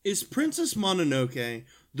Is Princess Mononoke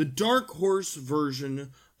the dark horse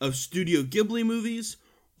version of Studio Ghibli movies,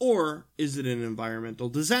 or is it an environmental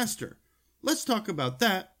disaster? Let's talk about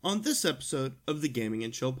that on this episode of the Gaming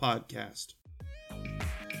and Chill podcast.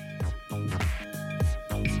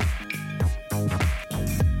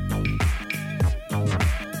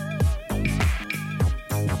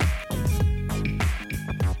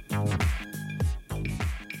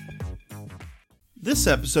 This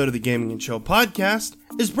episode of the Gaming and Chill podcast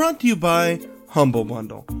is brought to you by Humble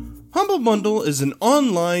Bundle. Humble Bundle is an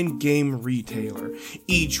online game retailer.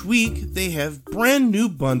 Each week, they have brand new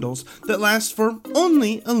bundles that last for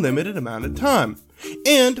only a limited amount of time.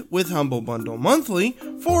 And with Humble Bundle Monthly,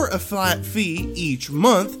 for a flat fee each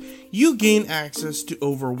month, you gain access to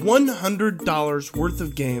over $100 worth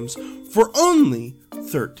of games for only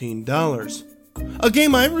 $13. A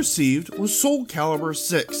game I received was Soul Calibur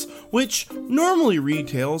 6, which normally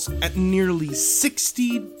retails at nearly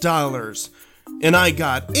 $60. And I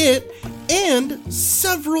got it and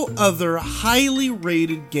several other highly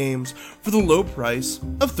rated games for the low price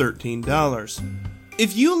of $13.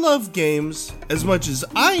 If you love games as much as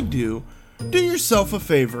I do yourself a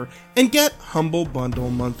favor and get Humble Bundle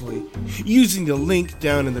Monthly using the link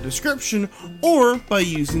down in the description or by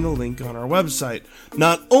using the link on our website.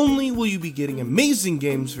 Not only will you be getting amazing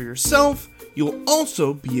games for yourself, you'll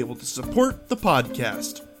also be able to support the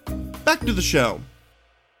podcast. Back to the show.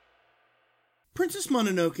 Princess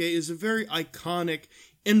Mononoke is a very iconic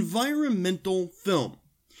environmental film.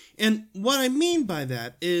 And what I mean by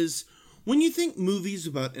that is when you think movies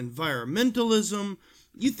about environmentalism,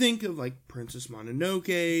 you think of like Princess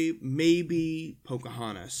Mononoke, maybe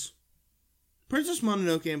Pocahontas. Princess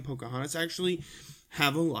Mononoke and Pocahontas actually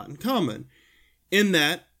have a lot in common, in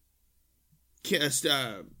that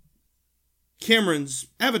Cameron's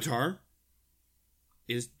Avatar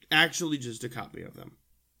is actually just a copy of them.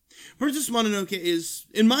 Princess Mononoke is,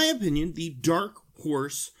 in my opinion, the dark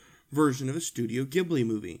horse version of a Studio Ghibli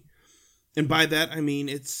movie. And by that I mean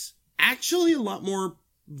it's actually a lot more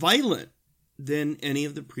violent than any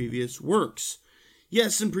of the previous works.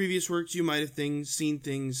 Yes, in previous works you might have seen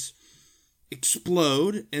things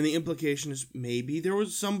explode, and the implication is maybe there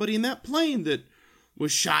was somebody in that plane that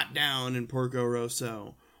was shot down in Porco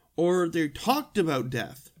Rosso, or they talked about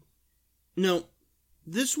death. No,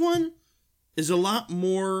 this one is a lot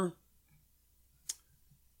more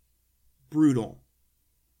brutal,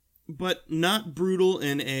 but not brutal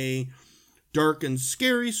in a dark and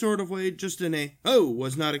scary sort of way, just in a,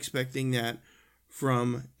 was not expecting that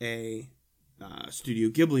from a Studio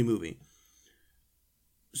Ghibli movie.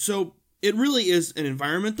 So it really is an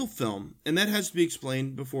environmental film, and that has to be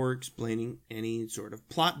explained before explaining any sort of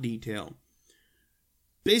plot detail.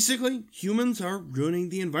 Basically, humans are ruining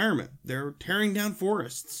the environment. They're tearing down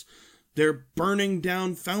forests. They're burning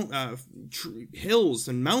down hills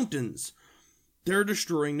and mountains. They're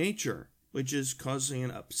destroying nature, which is causing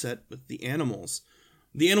an upset with the animals.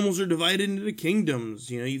 The animals are divided into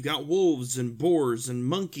kingdoms. You've got wolves and boars and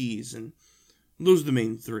monkeys, and those are the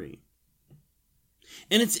main three.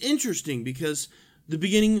 And it's interesting because the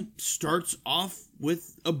beginning starts off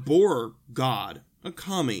with a boar god, a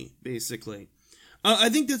kami, basically. I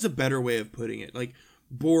think that's a better way of putting it. Like,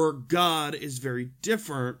 boar god is very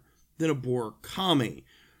different than a boar kami,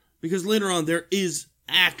 because later on there is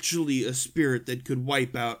actually a spirit that could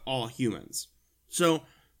wipe out all humans. So,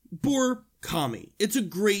 boar kami. It's a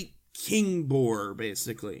great king boar,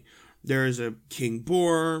 basically. There is a king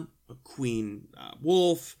boar, a queen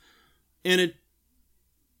wolf, and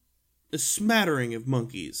a smattering of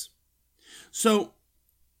monkeys. So,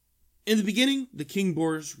 in the beginning, the king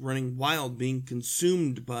boar's running wild, being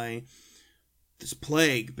consumed by this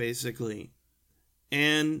plague, basically.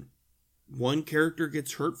 And one character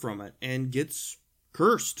gets hurt from it and gets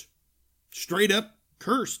cursed. Straight up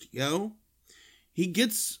cursed, yo. He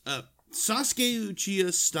gets a Sasuke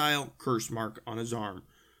Uchiha style curse mark on his arm,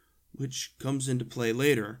 which comes into play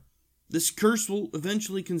later. This curse will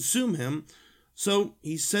eventually consume him, so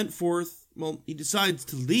he's sent forth, he decides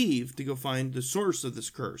to leave to go find the source of this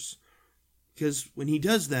curse. Because when he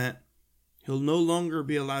does that, he'll no longer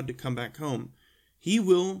be allowed to come back home. He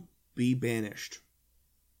will be banished.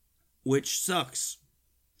 Which sucks.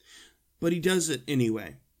 But he does it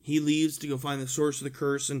anyway. He leaves to go find the source of the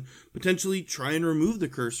curse and potentially try and remove the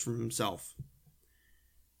curse from himself.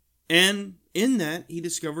 And in that, he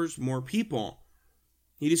discovers more people.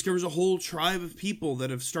 He discovers a whole tribe of people that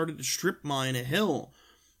have started to strip mine a hill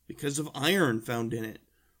because of iron found in it,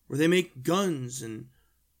 where they make guns and,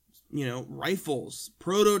 rifles,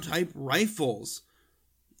 prototype rifles.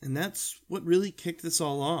 And that's what really kicked this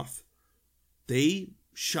all off. They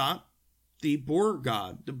shot the boar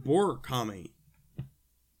god, the boar kami.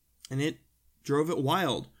 And it drove it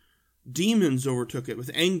wild. Demons overtook it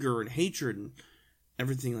with anger and hatred and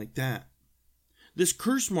everything like that. This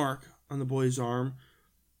curse mark on the boy's arm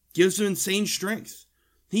gives him insane strength.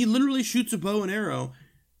 He literally shoots a bow and arrow,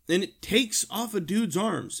 and it takes off a dude's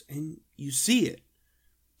arms, and you see it.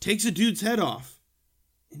 Takes a dude's head off,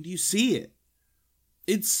 and you see it.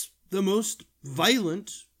 It's the most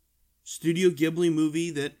violent Studio Ghibli movie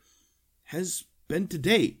that has been to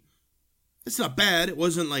date. It's not bad. It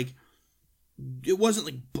wasn't like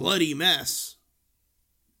bloody mess.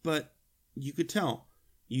 But you could tell.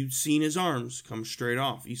 You'd seen his arms come straight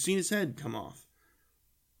off. You'd seen his head come off.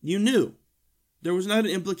 You knew. There was not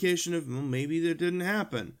an implication of, well, maybe that didn't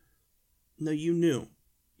happen. No, you knew.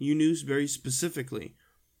 You knew very specifically.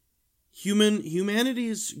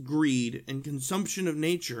 Humanity's greed and consumption of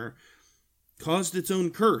nature caused its own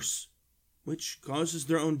curse, which causes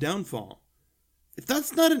their own downfall. If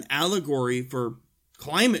that's not an allegory for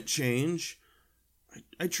climate change,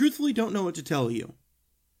 I truthfully don't know what to tell you.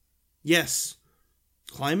 Yes,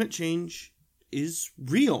 climate change is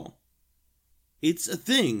real. It's a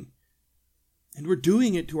thing. And we're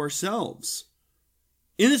doing it to ourselves.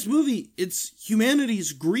 In this movie, it's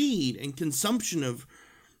humanity's greed and consumption of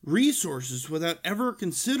resources without ever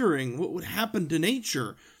considering what would happen to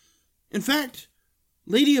nature. In fact,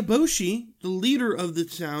 Lady Eboshi, the leader of the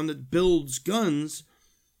town that builds guns,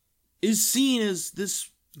 is seen as this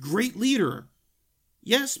great leader.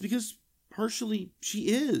 Yes, because partially she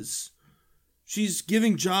is. She's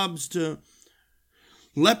giving jobs to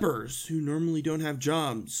lepers who normally don't have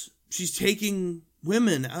jobs. She's taking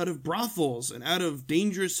women out of brothels and out of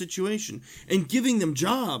dangerous situations and giving them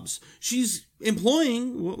jobs. She's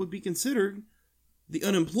employing what would be considered the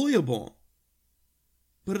unemployable.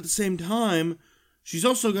 But at the same time, she's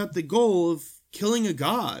also got the goal of killing a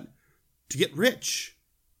god to get rich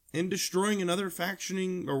and destroying another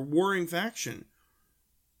factioning or warring faction.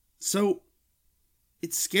 So,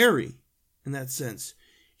 it's scary in that sense.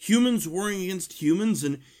 Humans warring against humans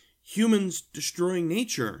and humans destroying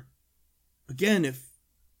nature. Again, if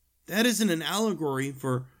that isn't an allegory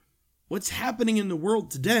for what's happening in the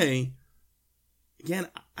world today, again,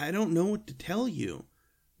 I don't know what to tell you.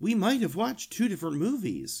 We might have watched two different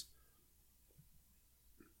movies.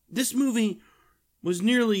 This movie was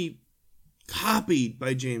nearly copied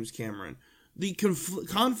by James Cameron. The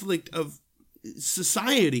conflict of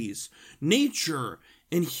societies, nature,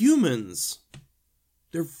 and humans.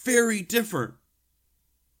 They're very different.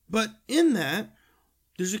 But in that,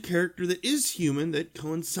 there's a character that is human that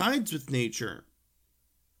coincides with nature.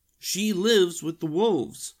 She lives with the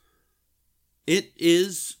wolves. It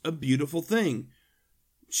is a beautiful thing.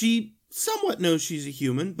 She somewhat knows she's a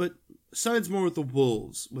human, but sides more with the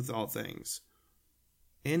wolves, with all things.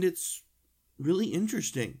 And it's really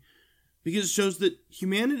interesting, because it shows that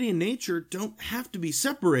humanity and nature don't have to be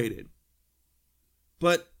separated.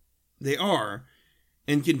 But they are,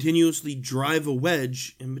 and continuously drive a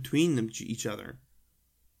wedge in between them to each other.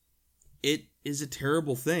 It is a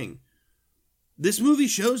terrible thing. This movie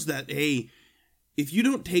shows that, hey, if you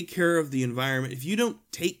don't take care of the environment, if you don't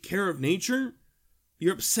take care of nature,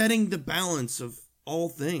 you're upsetting the balance of all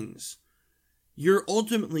things. You're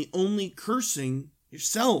ultimately only cursing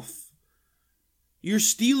yourself. You're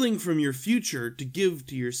stealing from your future to give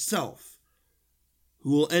to yourself,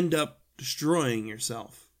 who will end up destroying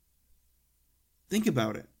yourself. Think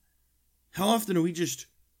about it. How often are we just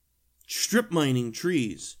strip mining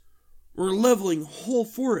trees? We're leveling whole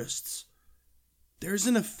forests. There's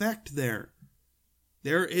an effect there.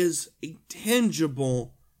 There is a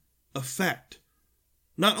tangible effect.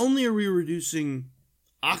 Not only are we reducing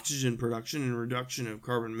oxygen production and reduction of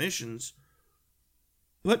carbon emissions,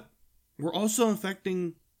 but we're also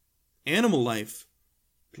affecting animal life,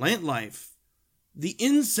 plant life, the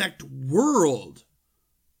insect world.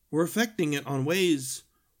 We're affecting it on ways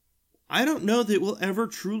I don't know that we'll ever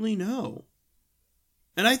truly know.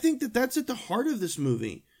 And I think that that's at the heart of this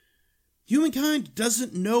movie. Humankind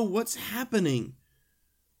doesn't know what's happening.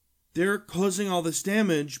 They're causing all this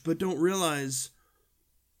damage, but don't realize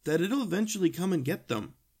that it'll eventually come and get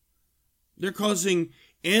them. They're causing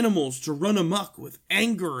animals to run amok with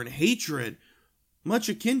anger and hatred, much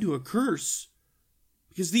akin to a curse.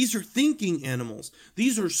 Because these are thinking animals.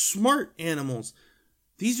 These are smart animals.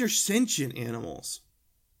 These are sentient animals.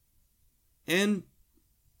 And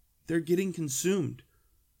they're getting consumed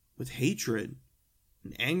with hatred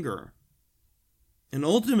and anger. And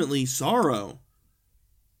ultimately sorrow.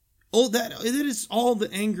 Oh, that is all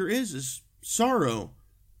that anger is sorrow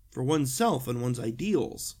for oneself and one's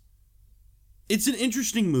ideals. It's an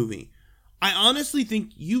interesting movie. I honestly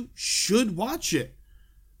think you should watch it.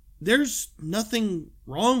 There's nothing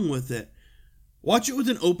wrong with it. Watch it with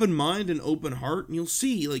an open mind and open heart, and you'll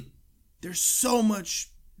see, there's so much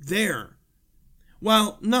there.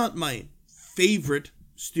 While not my favorite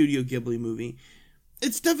Studio Ghibli movie,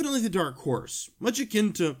 it's definitely the dark horse, much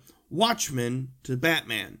akin to Watchmen to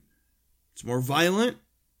Batman. It's more violent,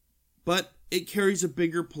 but it carries a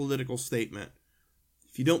bigger political statement.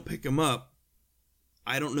 If you don't pick them up,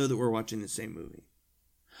 I don't know that we're watching the same movie.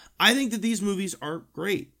 I think that these movies are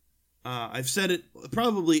great. I've said it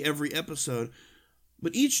probably every episode,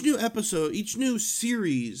 but each new episode, each new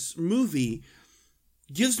series, movie,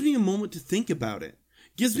 gives me a moment to think about it.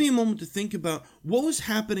 Gives me a moment to think about what was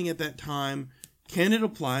happening at that time. Can it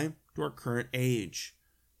apply to our current age?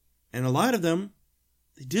 And a lot of them,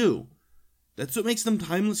 they do. That's what makes them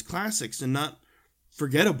timeless classics and not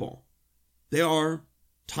forgettable. They are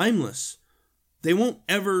timeless. They won't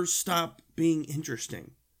ever stop being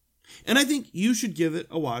interesting. And I think you should give it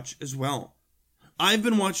a watch as well. I've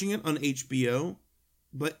been watching it on HBO,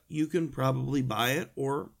 but you can probably buy it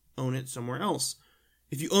or own it somewhere else.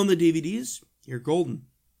 If you own the DVDs, you're golden.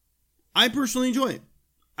 I personally enjoy it.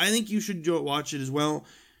 I think you should watch it as well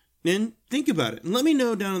and think about it. And let me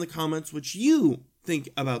know down in the comments what you think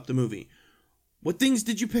about the movie. What things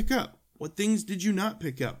did you pick up? What things did you not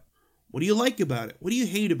pick up? What do you like about it? What do you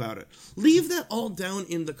hate about it? Leave that all down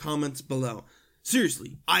in the comments below.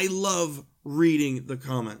 Seriously, I love reading the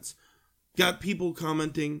comments. Got people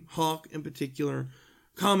commenting, Hawk in particular,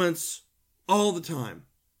 comments all the time.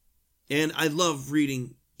 And I love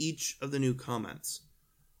reading each of the new comments.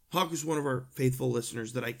 Hawk is one of our faithful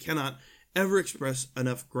listeners that I cannot ever express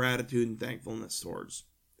enough gratitude and thankfulness towards.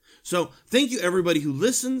 So, thank you everybody who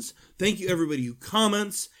listens, thank you everybody who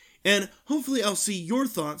comments, and hopefully I'll see your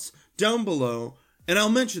thoughts down below, and I'll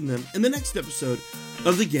mention them in the next episode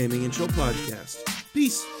of the Gaming and Chill Podcast.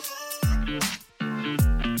 Peace!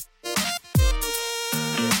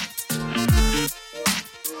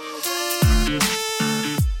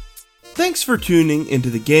 Thanks for tuning into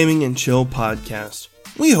the Gaming and Chill Podcast.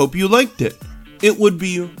 We hope you liked it. It would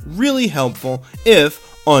be really helpful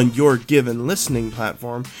if, on your given listening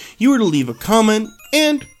platform, you were to leave a comment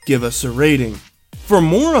and give us a rating. For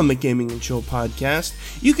more on the Gaming and Chill Podcast,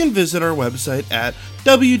 you can visit our website at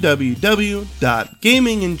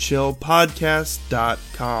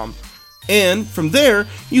www.gamingandchillpodcast.com. And from there,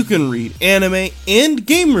 you can read anime and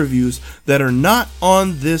game reviews that are not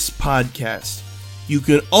on this podcast. You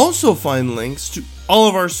can also find links to all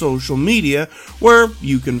of our social media where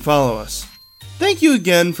you can follow us. Thank you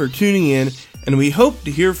again for tuning in, and we hope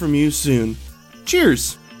to hear from you soon.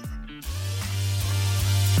 Cheers!